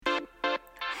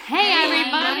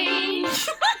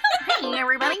Hey,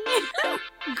 everybody.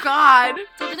 God.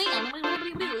 What is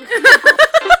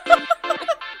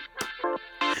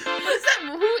that?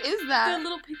 Who is that? The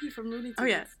little piggy from Looney Tunes. Oh,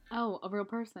 yeah. Oh, a real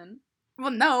person.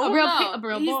 Well, no. A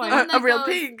real He's boy. the one that A real goes-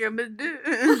 pig.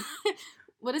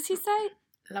 What does he say?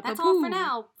 That's all for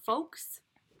now, folks.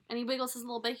 And he wiggles his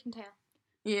little bacon tail.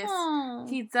 Yes. Aww.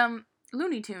 He's,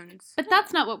 Looney Tunes. But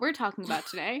that's not what we're talking about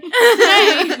today.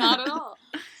 Today, not at all.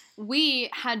 We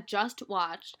had just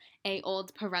watched a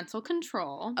old Parental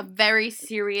Control. A very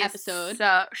serious episode.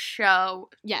 Show.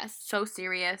 Yes. So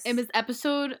serious. It was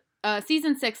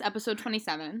season 6, episode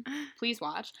 27. Please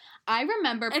watch. I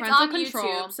remember It's Parental on Control.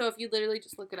 YouTube, so if you literally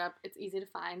just look it up, it's easy to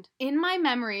find. In my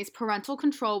memories, Parental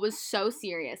Control was so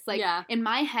serious. Like, Yeah. in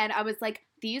my head, I was like,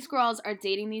 these girls are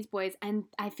dating these boys, and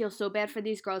I feel so bad for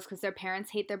these girls because their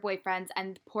parents hate their boyfriends,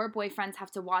 and poor boyfriends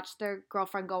have to watch their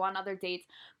girlfriend go on other dates.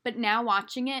 But now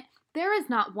watching it, there is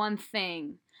not one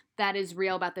thing that is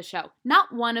real about the show.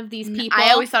 Not one of these people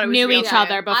I always thought it was knew real. each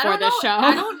other before the show.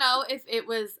 I don't know if it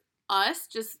was us,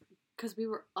 just because we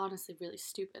were honestly really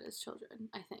stupid as children,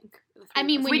 I think. I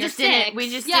mean, when we you're just didn't. six. We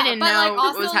just yeah, didn't but know like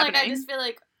also what was like happening. I just feel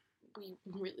like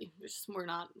we're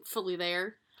not fully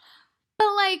there.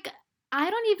 But, like, I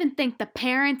don't even think the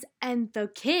parents and the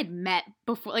kid met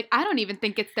before. Like, I don't even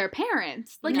think it's their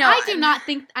parents. Like, No, I do not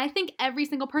think. I think every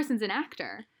single person's an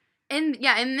actor. And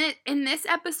yeah, in this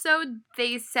episode,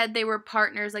 they said they were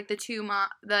partners, like the two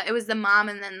it was the mom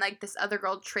and then like this other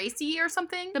girl, Tracy or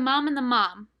something. The mom and the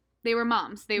mom. They were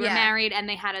moms. They were Yeah. married and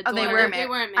they had a Oh, daughter. they were married.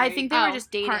 weren't I married. think they were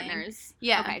just dating. Partners.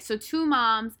 Yeah. Okay, so 2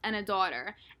 moms and a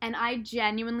daughter. And I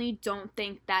genuinely don't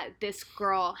think that this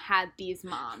girl had these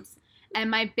moms. And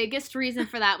my biggest reason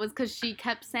for that was because she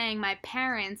kept saying my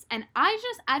parents. And I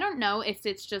don't know if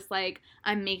it's just like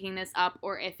I'm making this up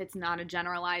or if it's not a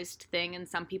generalized thing and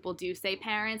some people do say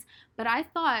parents. But I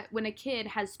thought when a kid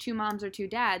has 2 moms or 2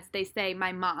 dads, they say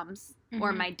my moms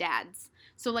or Mhm. my dads.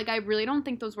 So, like, I really don't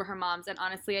think those were her moms. And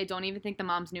honestly, I don't even think the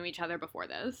moms knew each other before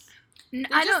this.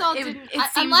 I don't.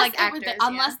 It seems like actors.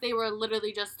 Unless they were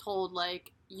literally just told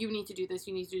like, you need to do this,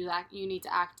 you need to do that, you need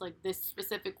to act like this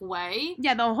specific way.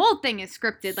 Yeah, the whole thing is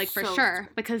scripted, like, for So sure,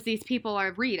 because these people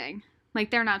are reading.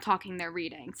 Like, they're not talking, they're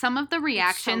reading. Some of the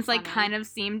reactions, like, funny. kind of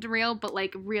seemed real, but,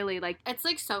 like, really, like... It's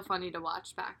like so funny to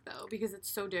watch back though because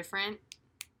it's so different.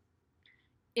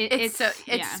 It's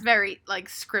yeah. very like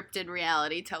scripted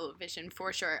reality television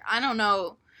for sure. I don't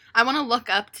know. I want to look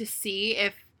up to see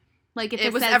if Like, if it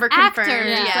it was says ever confirmed,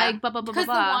 actors, yeah. like, blah, blah, blah, blah, Because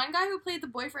the blah. one guy who played the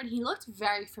boyfriend, he looked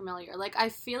very familiar. Like, I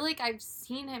feel like I've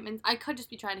seen him, and I could just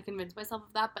be trying to convince myself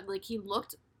of that, but, like, he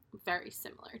looked very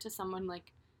similar to someone,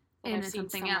 like, that In I've seen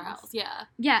something somewhere else. else. Yeah.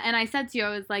 Yeah, and I said to you, I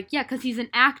was like, yeah, because he's an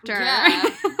actor.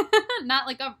 Yeah. Not,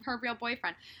 like, her real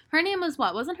boyfriend. Her name was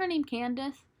what? Wasn't her name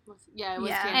Candace? Yeah, it was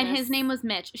Yeah. And Candace. his name was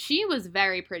Mitch. She was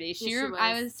very pretty. Yes, she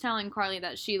I was. was telling Carly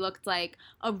that she looked like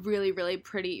a really, really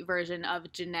pretty version of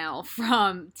Janelle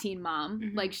from Teen Mom.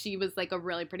 Mhm. Like, she was like a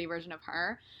really pretty version of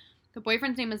her. The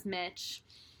boyfriend's name was Mitch.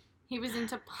 He was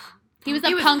into... He was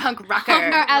he a was punk rocker.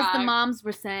 punker, as the Rock. moms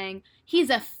were saying. He's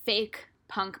a fake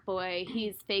punk boy.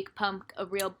 He's fake punk. A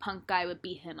real punk guy would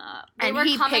beat him up. They And were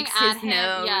he coming picks at his him.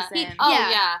 nose. Yeah. And,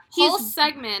 Yeah. Whole He's-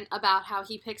 segment about how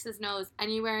he picks his nose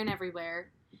anywhere and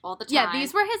everywhere all the time. Yeah,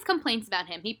 these were his complaints about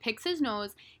him. He picks his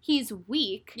nose. He's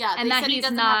weak. Yeah, and they that said he's he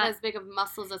doesn't not. have as big of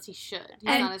muscles as he should. He's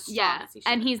and, not as strong yeah, as he should.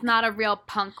 and he's not a real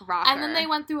punk rocker. And then they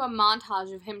went through a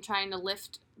montage of him trying to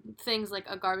lift things like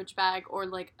a garbage bag or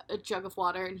like a jug of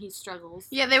water, and he struggles.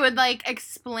 Yeah, they would like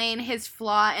explain his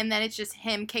flaw, and then it's just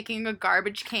him kicking a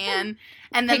garbage can,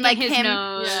 and then Picking like his him,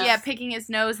 nose. yeah, picking his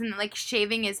nose and like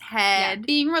shaving his head.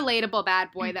 being relatable bad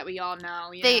boy that we all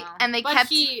know. You know. They But kept.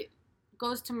 he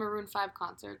goes to Maroon 5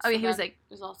 concerts. Oh, yeah, so he was that like-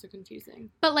 is also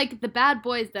confusing. But, like, the bad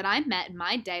boys that I met in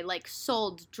my day, like,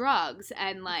 sold drugs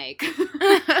and, like,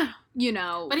 you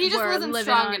know, But he just were wasn't living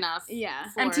strong on- enough. Yeah.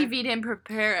 for- MTV didn't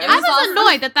prepare us. It I was was also-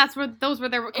 annoyed that those were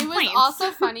their It complaints. was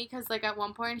also funny because, like, at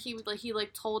one point he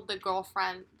told the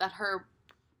girlfriend that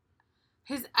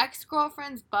his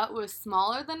ex-girlfriend's butt was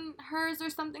smaller than hers or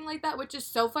something like that, which is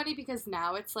so funny because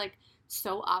now it's, like,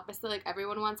 so opposite. Like,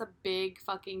 everyone wants a big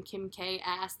fucking Kim K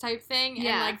ass type thing. And,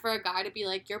 Yeah. like, for a guy to be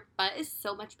like, your butt is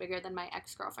so much bigger than my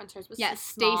ex-girlfriend's. Hers was Yeah,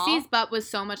 so small. Stacy's butt was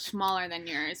so much smaller than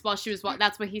yours while she was.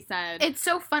 That's what he said. It's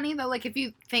so funny though, like if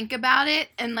you think about it,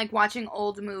 and like watching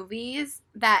old movies,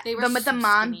 that They were with so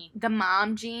skinny. the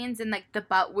mom jeans and like the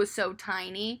butt was so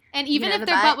tiny. And even You know, if the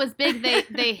their butt? butt was big,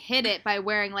 they hid it by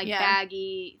wearing like Yeah.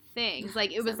 baggy things.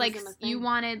 Like it So was it like wasn't a you thing.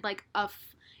 wanted like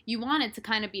you wanted to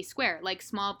kind of be square, like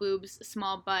small boobs,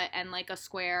 small butt, and like a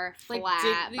square Like, flat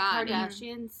did the body.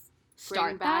 Kardashians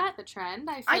start back that. the trend.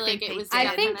 I I feel like think it they was did.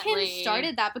 I think definitely... Kim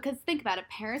started that because think about it.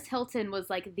 Paris Hilton was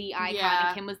like the icon Yeah.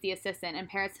 and Kim was the assistant. And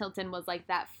Paris Hilton was like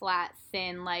that flat,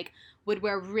 thin, like would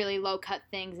wear really low cut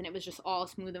things and it was just all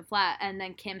smooth and flat. And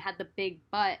then Kim had the big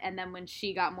butt. And then when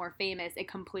she got more famous, it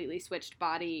completely switched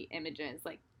body images,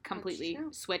 like completely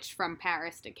switched from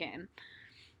Paris to Kim.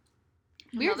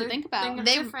 Weird to think about.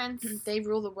 They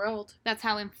rule the world. That's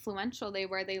how influential they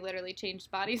were. They literally changed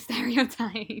body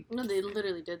stereotypes. No, they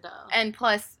literally did though. And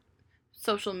plus,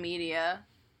 social media.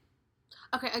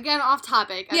 Okay, again, off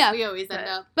topic, as we always end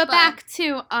up. But back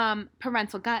to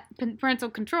parental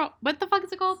control. What the fuck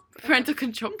is it called? Parental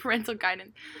control, parental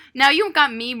guidance. Now you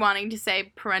got me wanting to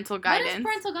say parental guidance.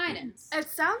 What is parental guidance? It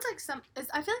sounds like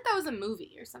I feel like that was a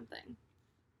movie or something.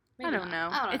 Maybe I don't know.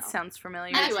 It sounds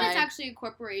familiar. Anyway. Anyway. It's actually a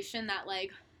corporation that,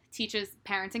 like, teaches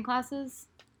parenting classes.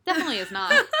 Definitely is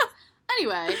not.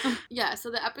 Anyway, yeah, so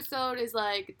the episode is,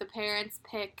 like, the parents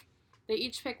they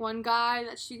each pick one guy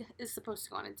that she is supposed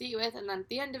to go on a date with, and then at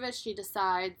the end of it, she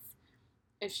decides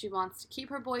if she wants to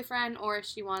keep her boyfriend or if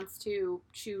she wants to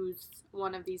choose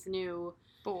one of these new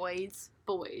boys.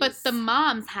 But the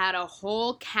moms had a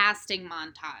whole casting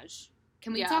montage.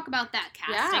 Can we talk about that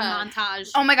casting montage?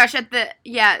 Oh my gosh,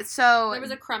 so there was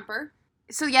a crumper.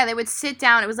 So yeah, they would sit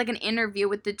down. It was like an interview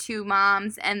with the two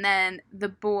moms and then the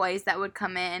boys that would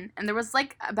come in. And there was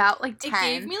like about like 10.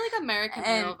 It gave me like American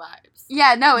Idol vibes.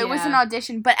 Yeah, no, it was an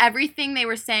audition, but everything they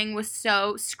were saying was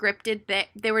so scripted that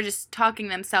they were just talking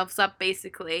themselves up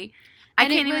basically.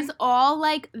 And it was all,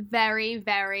 like, very,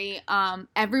 very,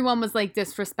 everyone was, like,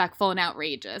 disrespectful and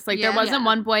outrageous. Like, there wasn't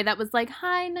one boy that was like,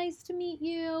 hi, nice to meet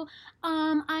you,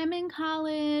 I'm in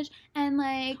college, and,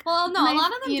 like... Well, no, a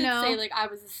lot of them did say, like, I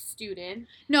was a student.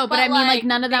 No, but I mean, like,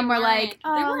 none of them were like,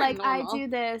 oh, like, normal. I do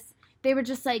this. They were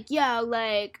just like, yo,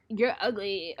 like, you're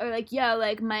ugly. Or, like, yo,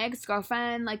 like, my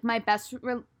ex-girlfriend, like, my best...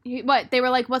 What? They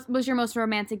were like, what was your most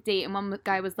romantic date? And one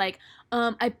guy was like,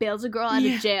 I bailed a girl out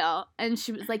of jail. And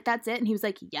she was like, that's it? And he was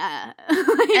like, yeah.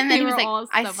 And then he was like,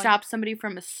 I stopped somebody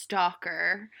from a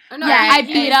stalker. Oh, no, yeah,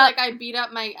 I beat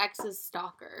up my ex's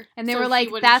stalker. And they were like,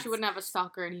 she wouldn't have a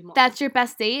stalker anymore. That's your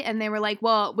best date? And they were like,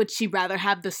 well, would she rather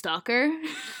have the stalker?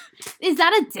 Is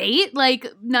that a date? Like,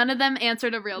 none of them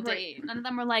answered a real date. None of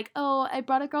them were like, oh, I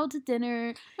brought a girl to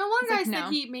dinner. No, one guy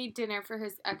said he made dinner for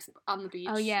his ex on the beach.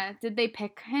 Oh, yeah. Did they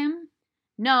pick him?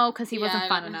 No, because he wasn't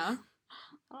fun enough.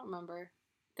 I don't remember.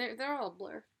 They're all a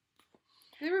blur.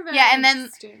 They were very and then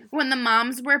when the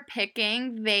moms were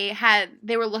picking, they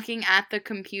were looking at the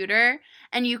computer,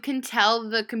 and you can tell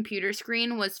the computer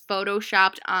screen was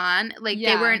photoshopped on. Like,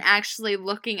 they weren't actually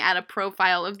looking at a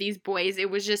profile of these boys. It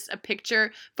was just a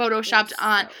picture photoshopped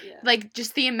on. Like,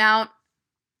 just the amount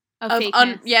of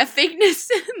fakeness.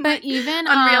 But even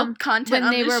unreal content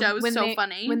on the show was so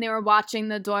funny. When they were watching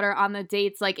the daughter on the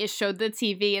dates, like, it showed the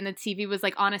TV, and the TV was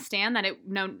like on a stand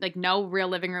that no real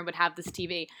living room would have this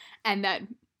TV, and that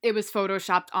it was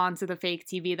photoshopped onto the fake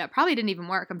TV that probably didn't even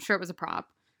work. I'm sure it was a prop.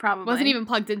 Probably wasn't even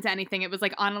plugged into anything. It was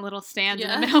like on a little stand in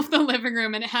the middle of the living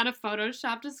room, and it had a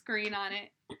photoshopped screen on it.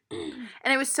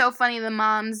 And it was so funny. The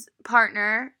mom's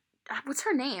partner. What's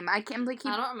her name? I don't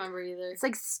remember either. It's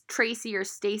like Tracy or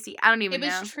Stacy. I don't even know.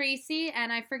 It was Tracy,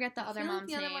 and I forget the other mom's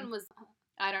name. The other one was...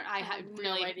 I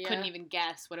really couldn't even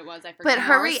guess what it was. I forget. But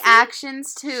her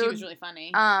reactions to... She was really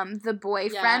funny. The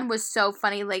boyfriend was so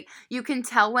funny. Like, you can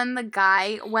tell when the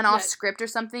guy went off script or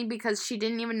something because she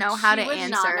didn't even know how to answer. She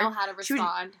would not know how to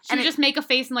respond. She would just make a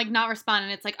face and, like, not respond,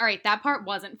 and it's like, all right, that part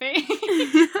wasn't fake.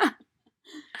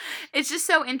 It's just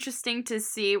so interesting to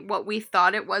see what we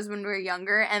thought it was when we were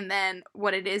younger and then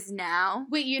what it is now.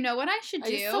 Wait, you know what I should do?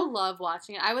 I used to love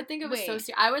watching it. I would think it was so serious.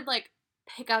 I would, like,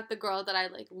 pick out the girl that I,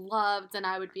 like, loved, and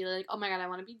I would be like, oh my god, I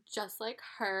want to be just like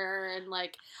her, and,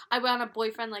 like, I want a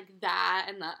boyfriend like that,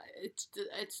 and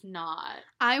it's not.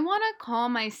 I want to call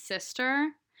my sister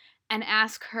and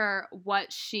ask her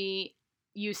what she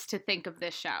used to think of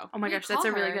this show. Oh my gosh, that's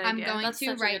a really good idea. I'm going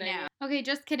to right now. Okay,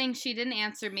 just kidding. She didn't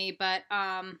answer me, but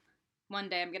one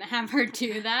day I'm gonna have her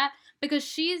do that because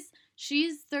she's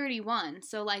 31,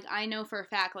 so, like, I know for a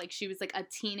fact, like, she was, like, a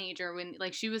teenager when,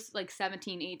 like, she was, like,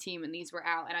 17, 18 when these were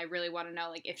out, and I really want to know,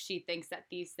 like, if she thinks that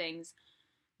these things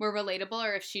were relatable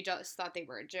or if she just thought they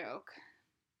were a joke.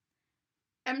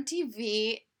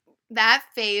 MTV, that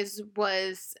phase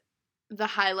was the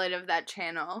highlight of that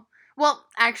channel. Well,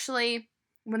 actually,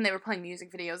 when they were playing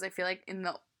music videos, I feel like in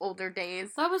the older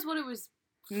days. That was what it was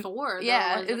for,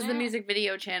 yeah, it was the music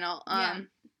video channel.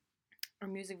 Or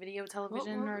music video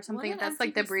television or something. That's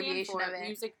like the abbreviation of it.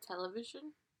 Music television?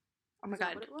 Oh my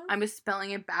god. I was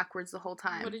spelling it backwards the whole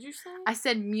time. What did you say? I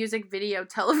said music video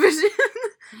television.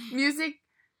 Music.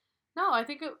 No, I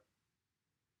think it...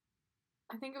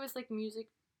 I think it was like music.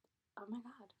 Oh my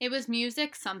god. It was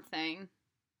music something.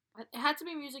 It had to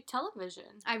be music television.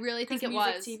 I really think it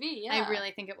music was. TV, yeah. I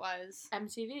really think it was.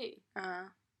 MTV. Uh,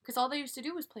 Because all they used to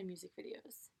do was play music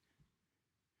videos.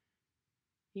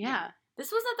 yeah. This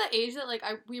was at the age that, like,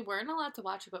 we weren't allowed to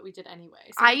watch it, but we did anyway.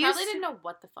 So I we probably used to- didn't know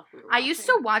what the fuck we were I watching. used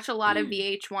to watch a lot of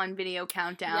VH1 Video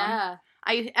Countdown. Yeah.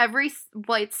 Every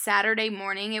like Saturday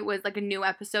morning it was like a new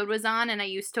episode was on, and I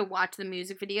used to watch the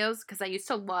music videos because I used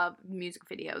to love music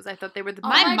videos. I thought they were the Oh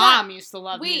my my mom God. used to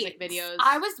love Wait, music videos.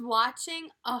 I was watching,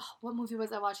 what movie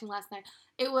was I watching last night?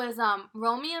 It was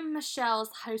Romeo and Michelle's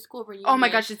high school reunion. Oh my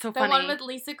gosh, it's so the funny. one with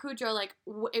Lisa Kudrow, like,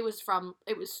 it was from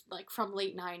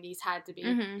late 90s, had to be.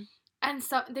 Mm-hmm. And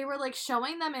so they were, like,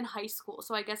 showing them in high school.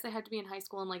 So I guess they had to be in high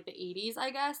school in, like, the 80s,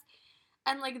 I guess.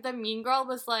 And, like, the mean girl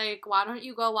was like, why don't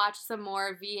you go watch some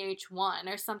more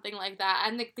VH1 or something like that.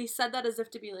 And they said that as if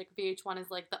to be, like, VH1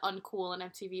 is, like, the uncool and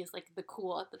MTV is, like, the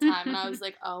cool at the time. And I was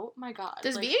like, oh, my God.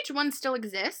 Does like, VH1 still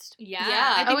exist? yeah.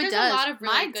 Yeah. I think Oh, it there's does. a lot of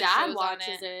really my good dad shows watches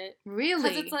on it. Really?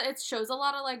 Because it's, like, it shows a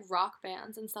lot of, like, rock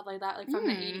bands and stuff like that, like, from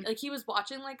the 80s. Like, he was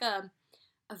watching, like, a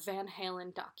Van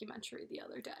Halen documentary the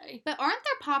other day. But aren't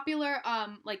there popular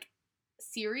like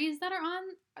series that are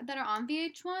on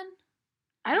VH1?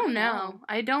 I don't I don't know. know.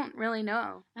 I don't really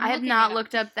know. I'm I have looking not it up.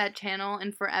 looked up that channel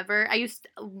in forever. I used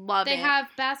to love They it. have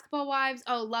Basketball Wives.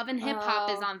 Oh, Love and Hip Hop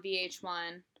is Oh. on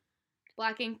VH1.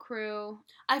 Black Ink Crew.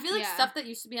 I feel like Yeah. stuff that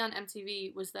used to be on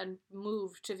MTV was then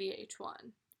moved to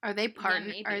VH1. Are they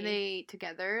maybe. Are they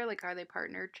together? Like, are they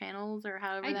partner channels or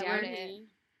however I that doubt works? it.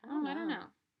 I don't know.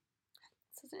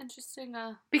 It's an interesting.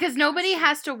 Because nobody Question.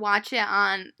 has to watch it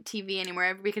on TV anymore.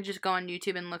 Everybody can just go on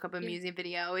YouTube and look up a Yeah. music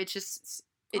video. It's just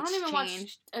I it's don't even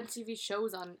changed. watch MTV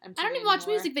shows on MTV. I don't even watch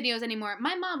anymore. music videos anymore.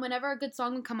 My mom, whenever a good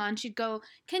song would come on, she'd go,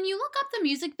 "Can you look up the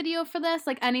music video for this?"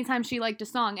 Like anytime she liked a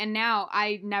song. And now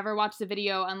I never watch the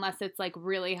video unless it's like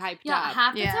really hyped Yeah, up.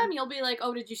 half the Yeah. time you'll be like,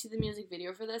 "Oh, did you see the music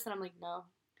video for this?" And I'm like, "No,"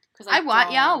 because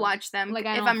I'll watch them Like,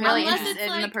 I if don't I'm really follow Unless it. interested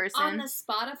it's in like the person. on the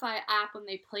Spotify app when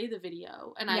they play the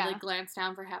video, and I Yeah. like glance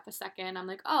down for half a second. I'm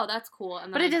like, "Oh, that's cool." And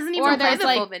then But it doesn't Or even play there's, the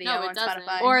like- full video No, it on doesn't.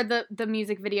 Spotify. Or the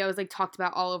music video is like talked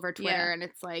about all over Twitter, Yeah. and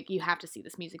it's like you have to see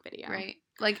this music video. right,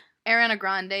 like Ariana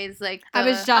Grande is like. I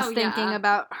was the- just Oh, thinking yeah.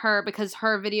 about her because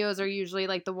her videos are usually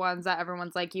like the ones that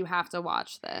everyone's like, you have to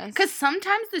watch this. Because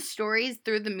sometimes the stories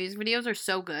through the music videos are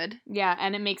so good. yeah,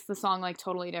 and it makes the song like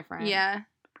totally different. Yeah.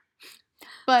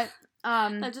 But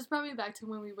that just brought me back to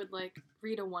when we would like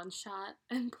read a one shot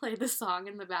and play the song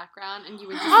in the background, and you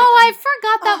would just. oh, I like,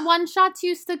 forgot that one shots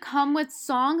used to come with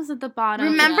songs at the bottom.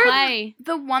 to Remember play.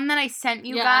 The one that I sent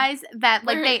you Yeah. guys that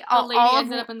like where they the all lady of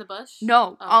ended up in the bush.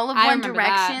 no Oh. all of I One remember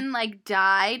that. Direction like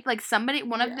died. Like somebody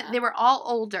one of Yeah. they were all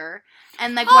older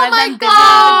and like Oh one of my them God! visited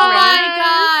Oh the my grave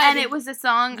God! and it was a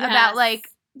song about Yes. like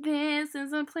this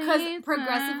is a place. Because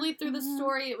progressively through the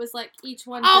story, it was like each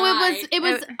one. Oh, died. it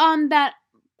was that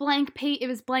blank page. It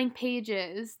was Blank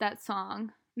Pages. That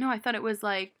song. No, I thought it was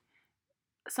like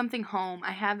something home.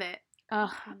 I have it.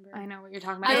 Ugh, remember. I know what you're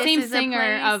talking about. The This same is a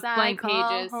singer of place I Blank call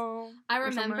Pages. home. I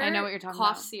or something. remember. I know what you're talking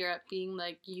cough about. syrup being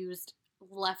like used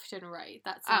left and right.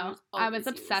 That song Oh, was I was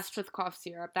always obsessed used. with Cough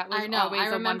Syrup. That was I know, always I a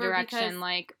One remember Direction because-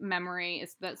 like memory.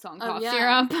 Is that song Oh, Cough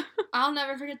yeah. Syrup? I'll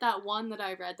never forget that one that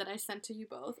I read that I sent to you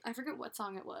both. I forget what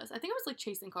song it was. I think it was like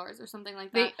Chasing Cars or something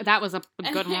like that. That was a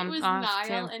and good it one. was Niall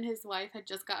Niall and his wife had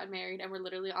just gotten married and were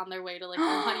literally on their way to like their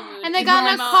honeymoon. And they in got in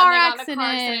a limo, car and they got in a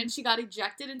accident. She got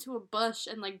ejected into a bush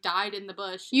and like died in the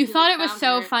bush. You He, thought like, it was found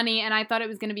so her. funny, and I thought it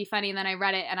was gonna be funny, and then I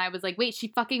read it, and I was like, "Wait, she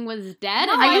fucking was dead."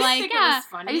 No, and I you're used like, to think "Yeah." it was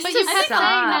funny. I used But to you kept sob. saying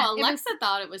that. No, It Alexa was-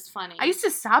 thought it was funny. I used to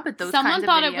sob at those Someone kinds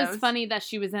thought of it was videos. funny that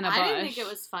she was in a bush. I didn't think it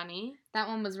was funny. That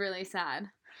one was really sad.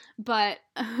 But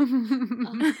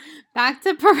back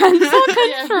to parental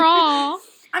Yeah. control.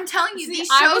 I'm telling you, See, these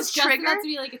I was shows just trigger. about to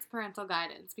be like, it's parental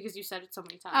guidance because you said it so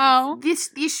many times. Oh,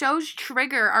 These shows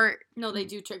trigger our No, they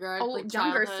do trigger our old, like,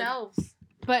 younger childhood. selves.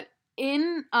 but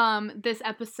in this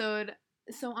episode,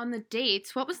 so on the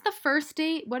dates, what was the first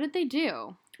date? What did they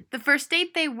do? The first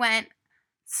date they went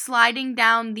sliding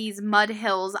down these mud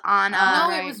hills on No,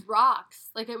 right. it was rocks.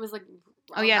 Like it was like.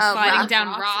 Oh, yeah, sliding rock down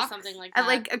or rocks. something like at that.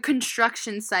 like a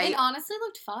construction site. It honestly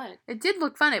looked fun. It did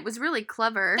look fun. It was really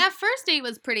clever. That first date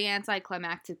was pretty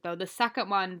anticlimactic, though. The second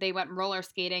one, they went roller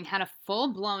skating, had a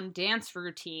full blown dance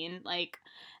routine, like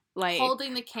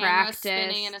Holding the camera, practice.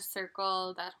 spinning in a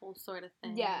circle, that whole sort of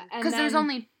thing. yeah. Because there's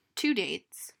only 2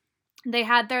 dates. They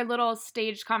had their little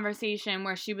staged conversation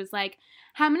where she was like,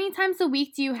 "How many times a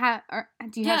week do you have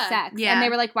Yeah. sex?" Yeah. And they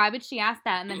were like, "Why would she ask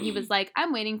that?" And then he was like,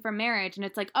 "I'm waiting for marriage." And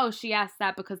it's like, "Oh, she asked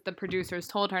that because the producers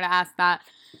told her to ask that."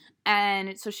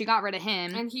 And so she got rid of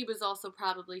him. And he was also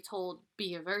probably told,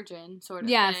 be a virgin, sort of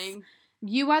Yes. thing.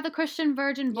 You are the Christian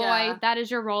virgin boy. Yeah. That is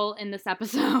your role in this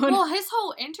episode. Well, his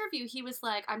whole interview, he was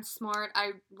like, I'm smart.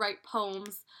 I write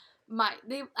poems.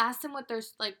 They asked him what their,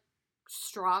 like,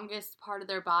 strongest part of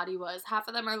their body was. Half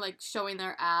of them are, like, showing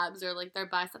their abs or, like, their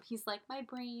bicep. He's like, my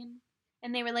brain.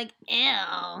 And they were like,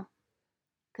 ew.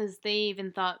 Because they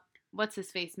even thought, what's his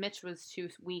face? Mitch was too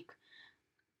weak.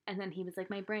 And then he was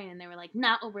like, my brain. And they were like,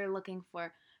 not what we're looking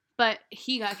for. But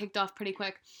he got kicked off pretty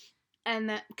quick.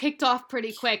 And kicked off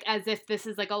pretty quick, as if this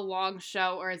is like a long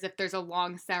show or as if there's a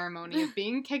long ceremony of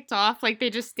being kicked off. Like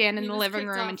they just stand in the living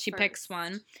room and she picks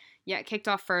one. Yeah, kicked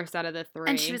off first out of the 3.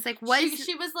 And she was like, "What?"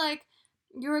 She was like,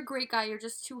 "You're a great guy. You're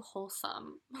just too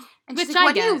wholesome." And she's like,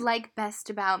 "What do you like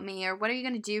best about me, or what are you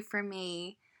gonna do for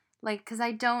me?" Like, because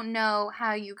I don't know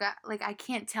how you got, like, I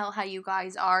can't tell how you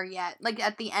guys are yet. Like,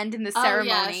 at the end in the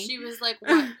ceremony. Oh, yeah, she was like,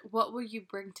 what will you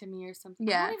bring to me or something?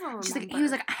 Yeah. I don't even remember. She's like, he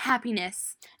was like,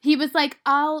 happiness. He was like,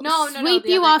 I'll sweep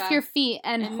you off your feet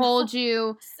and hold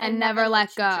you and never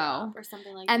let go. Or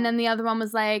something like and that. then the other one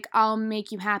was like, I'll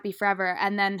make you happy forever.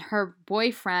 And then her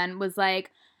boyfriend was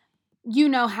like, you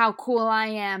know how cool I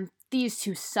am. These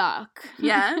two suck.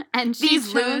 Yeah. And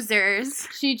these losers.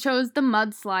 She chose the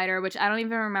mudslider, which I don't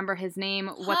even remember his name,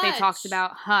 what they talked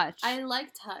about. Hutch. I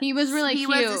liked Hutch. He was really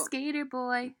cute. He was a skater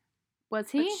boy.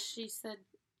 Was he? But she said,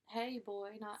 hey,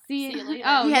 boy, not see you later.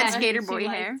 Oh, he had yeah, skater boy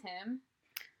hair. Him.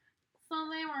 So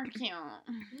they were cute.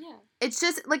 Yeah. It's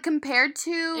just, like, compared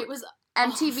to it was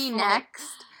MTV Next.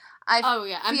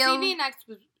 MTV Next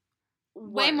was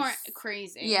way more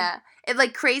crazy. Yeah. It,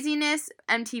 like, craziness,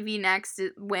 MTV Next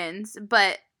wins.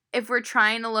 But if we're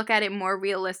trying to look at it more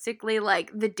realistically, like,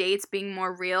 the dates being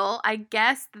more real, I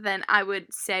guess, then I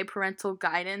would say Parental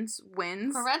Guidance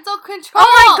wins. Parental Control!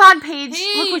 Oh my god, Paige!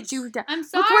 Look what you've done. I'm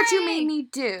sorry! Look what you made me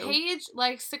do. Paige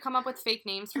likes to come up with fake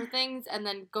names for things and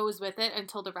then goes with it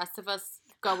until the rest of us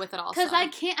go with it also. Because I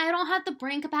don't have the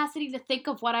brain capacity to think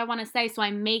of what I want to say, so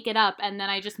I make it up, and then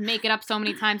I just make it up so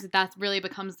many times that really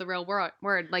becomes the real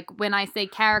word. Like, when I say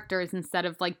characters instead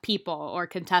of, like, people or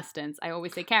contestants, I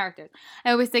always say characters.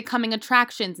 I always say coming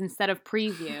attractions instead of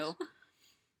preview.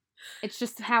 It's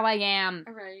just how I am.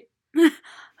 All right.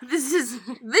 This is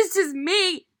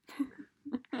me.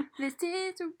 This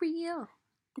is real.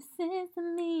 This is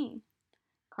me.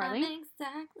 Carly? I'm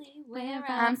exactly where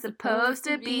I'm supposed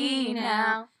to be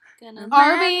now.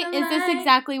 Are we? Is this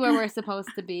exactly where we're supposed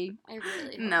to be? I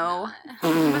really hope No.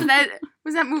 not.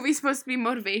 Was that movie supposed to be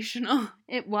motivational?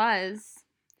 It was.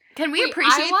 Can we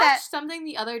appreciate I watched that? something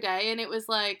the other day and it was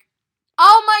like,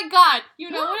 oh my god! You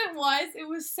know what it was? It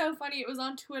was so funny. It was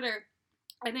on Twitter.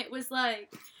 And it was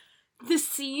like the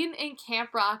scene in Camp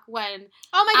Rock when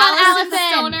Oh my god, Allison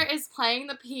Allison! Stoner is playing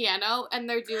the piano and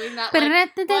they're doing that like and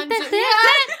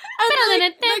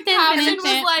the caption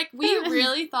was like, we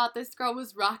really thought this girl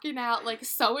was rocking out, like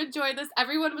so enjoy this.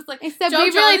 Everyone was like, Except Joe we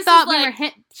really Jonas thought was, we like, were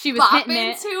she was hitting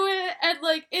it. to it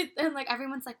and like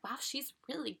everyone's like, wow, she's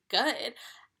really good.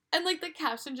 And, like, the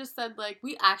caption just said, like,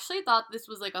 we actually thought this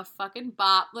was, like, a fucking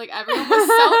bop. Like, everyone was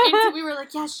so into we were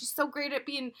like, yeah, she's so great at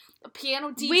being a piano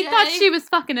DJ. We thought she was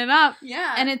fucking it up.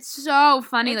 Yeah. And it's so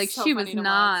funny. It's like, so she funny was to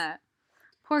not.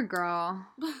 Poor girl.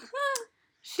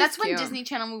 That's when cute. Disney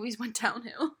Channel movies went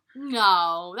downhill.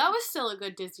 No, that was still a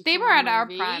good Disney They Channel were at our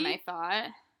movie. prime, I thought.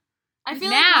 I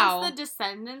feel now. like once The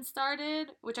Descendants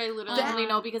started, which I literally only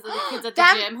know because of the kids at the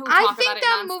That- gym who I talk think about it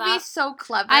that nonstop. movie's so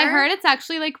clever. I heard it's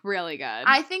actually, like, really good.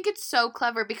 I think it's so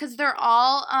clever because they're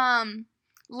all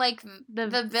like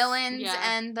the villains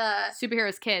yeah. and the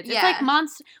Superheroes Kids. Yeah. It's like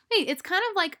Monster... Wait, it's kind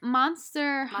of like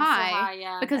Monster High.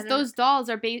 Yeah. Because those dolls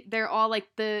are... they're all, like,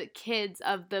 the kids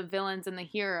of the villains and the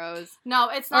heroes. No,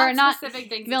 it's Or not specific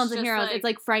things. villains it's and just heroes. It's,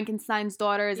 like, Frankenstein's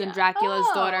daughters and Yeah. Dracula's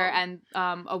Oh. daughter and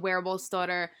a werewolf's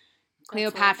daughter.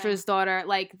 really Cleopatra's daughter.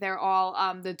 Like, they're all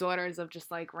the daughters of just,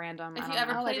 like, random... If I you don't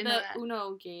ever know. I play didn't the know that.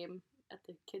 Uno game at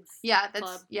the kids that's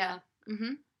club. yeah.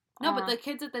 Mm-hmm. No, but the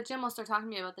kids at the gym will start talking to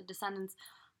me about the Descendants.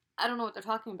 I don't know what they're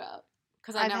talking about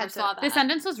because I I've never had to- saw that.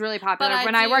 Descendants was really popular. But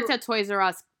when I I worked do- at Toys R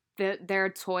Us, their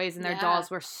toys and their Yeah. dolls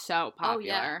were so popular. Oh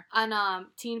yeah, and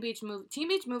Teen Beach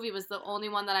Movie was the only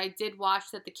one that I did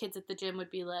watch that the kids at the gym would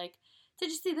be like, "Did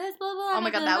you see this?" Blah blah. Oh my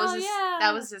And god, I'd be that like, was "Oh,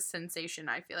 that was a sensation.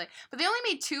 I feel like, but they only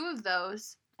made 2 of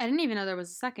those. I didn't even know there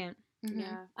was a second. Mhm.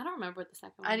 yeah. I don't remember what the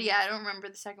second one. I don't remember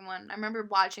the second one. I remember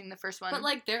watching the first one. But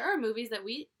like, there are movies that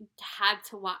we had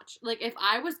to watch. Like, if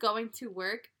I was going to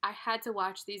work, I had to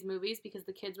watch these movies because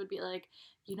the kids would be like,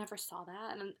 "You never saw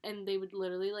that," and they would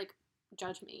literally like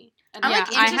judge me. And I'm, yeah, like,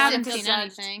 I interested haven't to seen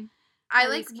judged. anything. I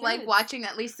like watching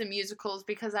at least the musicals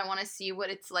because I want to see what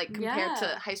it's like compared to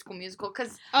High School Musical.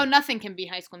 Cause nothing can be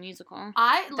High School Musical.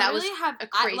 I literally have a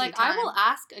crazy time. I will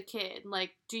ask a kid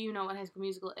like, "Do you know what High School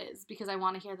Musical is?" Because I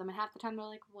want to hear them, and half the time they're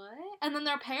like, "What?" And then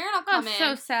their parent will come in.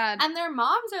 So sad. And their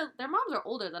moms are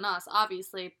older than us,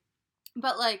 obviously,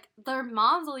 but like their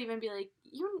moms will even be like,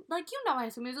 "You know High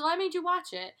School Musical. I made you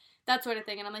watch it." That sort of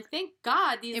thing, and I'm like, thank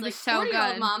God these like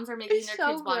 40-year-old moms are making their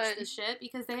kids watch this shit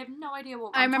because they have no idea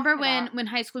what. I remember when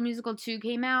High School Musical 2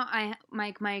 came out,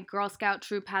 my Girl Scout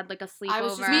troop had like a sleepover. I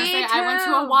was just gonna say, I went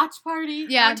to a watch party.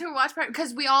 Yeah, I went to a watch party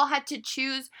because we all had to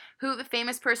choose who the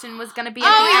famous person was gonna be. At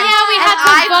the end. We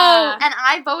had to vote, and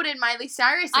I voted Miley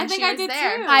Cyrus. And I think she I was did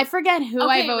there. too. I forget who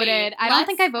I voted. I don't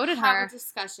think I voted her. Have a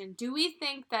discussion. Do we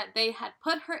think that they had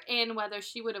put her in whether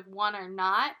she would have won or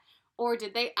not, or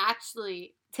did they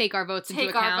actually take our votes into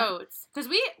account? Take our votes. Because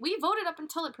we voted up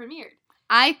until it premiered.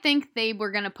 I think they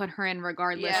were going to put her in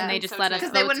regardless, and they just let us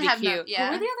vote to be cute. Who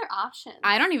were the other options?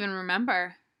 I don't even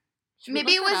remember.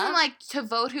 Maybe it wasn't like to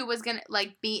vote who was going to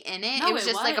like be in it. No, it was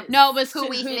just like it was who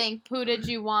we think. Who did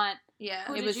you want? Yeah.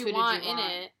 Who did you want in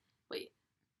it? Wait.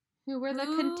 Who were the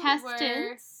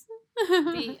contestants?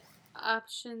 The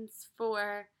options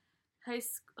for High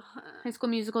School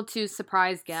Musical 2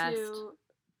 surprise guest.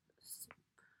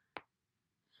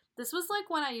 This was like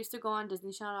when I used to go on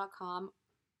DisneyChannel.com.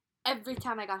 Every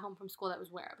time I got home from school, that was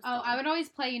where I was going. I would always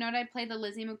play, I'd play the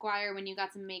Lizzie McGuire when you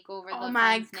got to make over the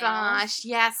my gosh, nails.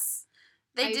 Yes.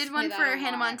 They did one for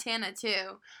Hannah Montana,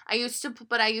 too. I used to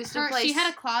play... She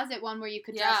had a closet one where you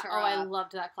could dress her up. I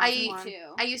loved that closet one.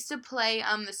 Too. I used to play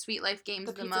the Sweet Life games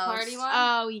the Pizza most. Party one?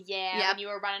 Oh, yeah. Yep. When you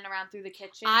were running around through the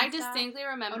kitchen. I distinctly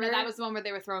remember... Oh, no, that was the one where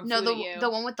they were throwing food at you. The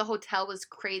one with the hotel was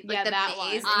crazy. Like the that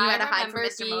maze, one. And you had to hide from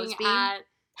Mr. Mosby. At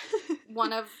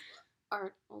one of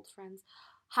our old friends'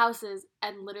 houses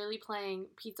and literally playing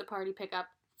Pizza Party Pickup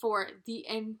for the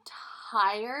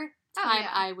entire time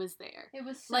I was there. It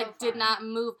was so fun. Did not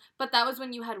move. But that was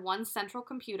when you had one central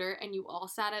computer and you all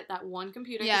sat at that one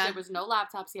computer because there was no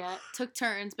laptops yet. Took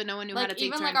turns, but no one knew how to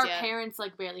take turns even our parents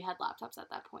barely had laptops at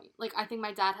that point. Like I think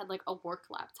my dad had a work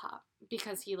laptop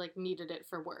because he needed it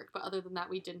for work. But other than that,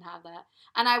 we didn't have that.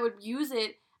 And I would use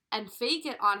it and fake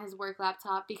it on his work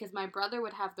laptop because my brother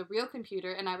would have the real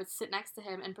computer and I would sit next to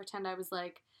him and pretend I was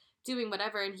doing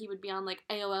whatever, and he would be on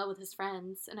AOL with his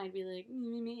friends, and I'd be like,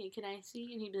 me, can I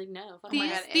see? And he'd be like, no.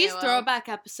 These throwback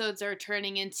episodes are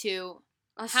turning into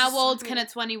how old can a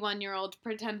 21-year-old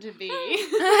pretend to be?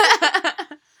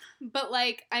 But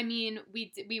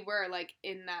we were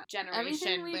in that generation.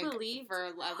 Everything we believed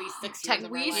for at least 6 years.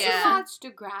 We used to watch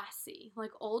Degrassi,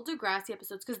 old Degrassi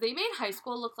episodes, because they made high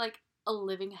school look like a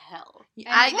living hell.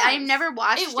 I never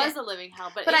watched it. It was a living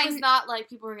hell, but it was not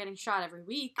people were getting shot every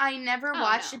week. I never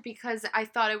watched it because I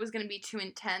thought it was going to be too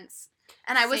intense.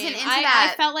 And I wasn't into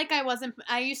that. I felt like I wasn't.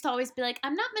 I used to always be like,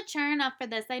 I'm not mature enough for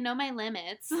this. I know my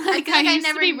limits. I used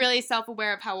to be really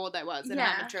self-aware of how old I was and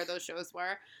how mature those shows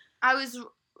were. I was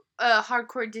a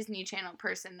hardcore Disney Channel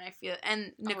person, I feel,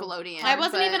 and Nickelodeon. I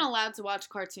wasn't even allowed to watch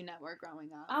Cartoon Network growing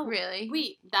up. Oh, really?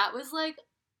 Wait, that was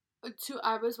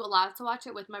I was allowed to watch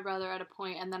it with my brother at a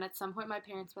point, and then at some point my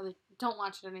parents were like, don't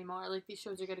watch it anymore. These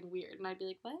shows are getting weird. And I'd be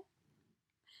like, what?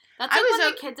 That's when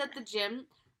the kids at the gym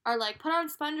are put on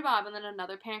SpongeBob, and then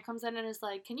another parent comes in and is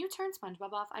like, can you turn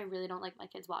SpongeBob off? I really don't like my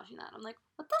kids watching that. I'm like,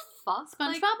 what the fuck?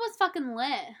 SpongeBob was fucking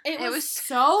lit. It was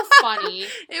so funny.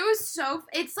 It was so...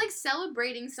 It's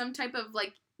celebrating some type of,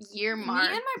 year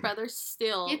mark. Me and my brother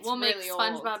still will really make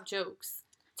SpongeBob old. Jokes.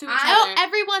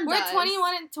 Everyone does. We're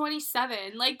 21 and 27.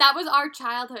 That was our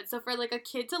childhood. So for a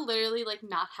kid to literally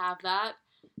not have that,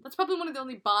 that's probably one of the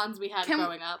only bonds we had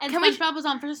growing up. And SpongeBob was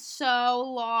on for so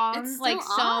long. It's still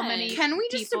so on. many. Can we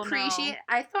just appreciate?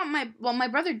 I thought my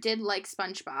brother did like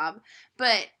SpongeBob,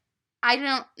 but I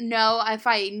don't know if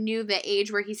I knew the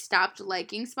age where he stopped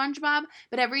liking SpongeBob,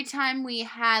 but every time we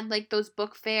had those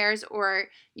book fairs or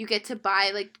you get to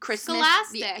buy Christmas.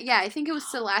 Scholastic. Yeah, I think it was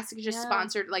Scholastic just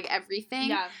sponsored everything.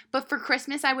 Yeah. But for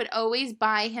Christmas I would always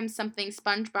buy him something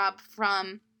SpongeBob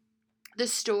from the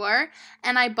store,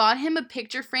 and I bought him a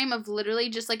picture frame of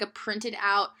literally just a printed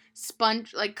out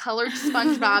colored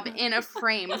SpongeBob in a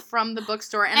frame from the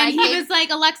bookstore, and he was like,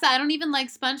 Alexa, I don't even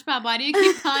like SpongeBob. Why do you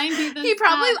keep buying me this? He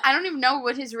probably, I don't even know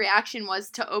what his reaction was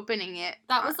to opening it.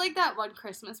 That was that one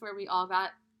Christmas where we all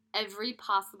got every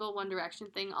possible One Direction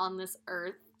thing on this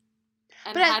earth.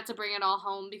 and had to bring it all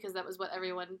home because that was what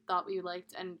everyone thought we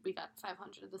liked, and we got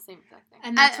 500 of the same exact thing.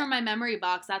 And that's from my memory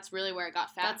box. That's really where it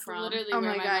got fat that's from. That's literally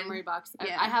where my memory box.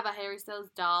 Yeah. I have a Harry Styles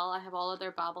doll. I have all of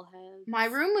their bobbleheads. My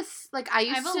room was like I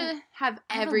used to have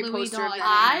every poster of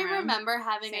that. I remember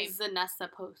having a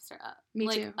Zanessa poster up. Me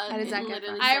too.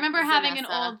 I remember having an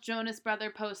old Jonas Brother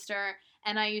poster,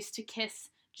 and I used to kiss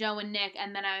Joe and Nick,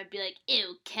 and then I would be like,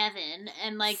 "Ew, Kevin,"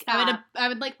 and like I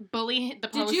would like bully the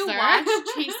poster. Did you watch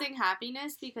Chasing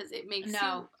Happiness? Because it makes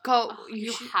you go.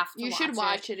 You have to. You should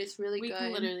watch it. It's really good. We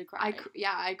can literally cry.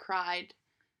 I cried.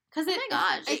 Because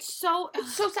it's so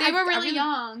sad. They were really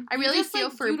young. I really feel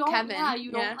for Kevin. Yeah, you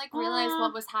don't like realize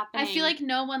what was happening. I feel like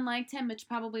no one liked him, which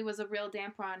probably was a real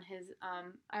damper on his.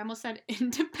 I almost said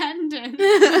independence.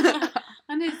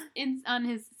 on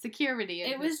his security.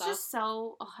 It was just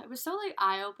so. It was so like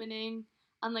eye opening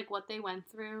on like what they went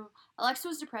through. Alexa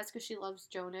was depressed because she loves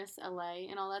Jonas, LA,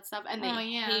 and all that stuff, and they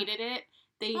hated it.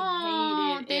 They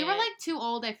hated it. They were like too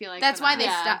old, I feel like. That's why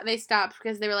they stopped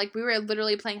because they were like, we were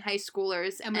literally playing high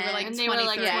schoolers and we were like 20, they were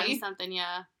like 20 something,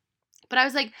 yeah. But I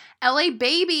was like, LA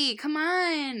Baby, come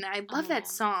on. I love that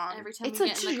song. Every time we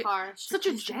get in the car. Such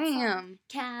a jam.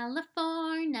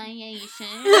 Californiation.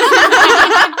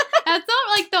 That's not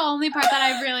like the only part that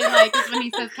I really like is when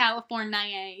he says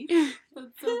California.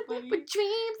 That's so funny. But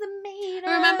dreams are made of.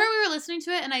 Remember we were listening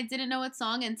to it and I didn't know what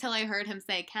song until I heard him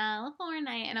say California,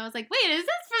 and I was like, wait, is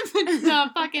this from the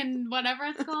fucking whatever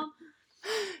it's called?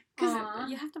 Because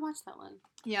you have to watch that one.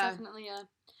 Yeah. It's definitely a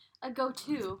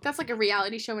go-to. That's like a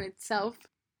reality show in itself.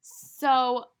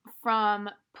 So, from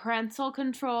Parental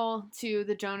Control to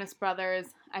the Jonas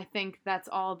Brothers, I think that's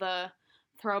all the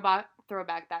throwback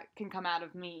that can come out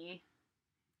of me.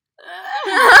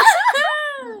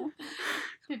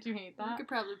 Did you hate that? You could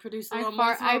probably produce a little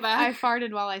more throwback. I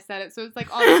farted while I said it, so it's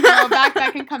like all the throwback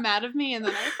that can come out of me, and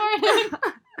then I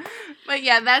farted. But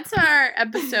yeah, that's our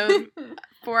episode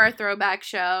for our throwback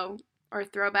show, or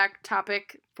throwback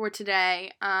topic for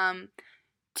today.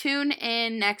 Tune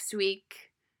in next week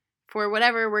for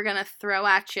whatever we're going to throw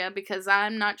at you, because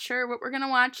I'm not sure what we're going to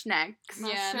watch next.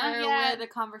 Not sure where the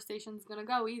conversation's going to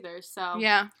go either, so.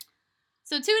 Yeah.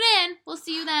 So tune in. We'll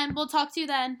see you then. We'll talk to you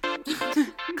then.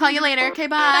 Call you later. Okay,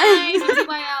 bye.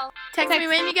 Bye. Text me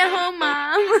when you get home,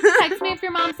 Mom. Text me if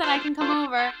your mom said I can come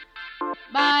over.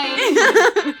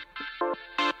 Bye.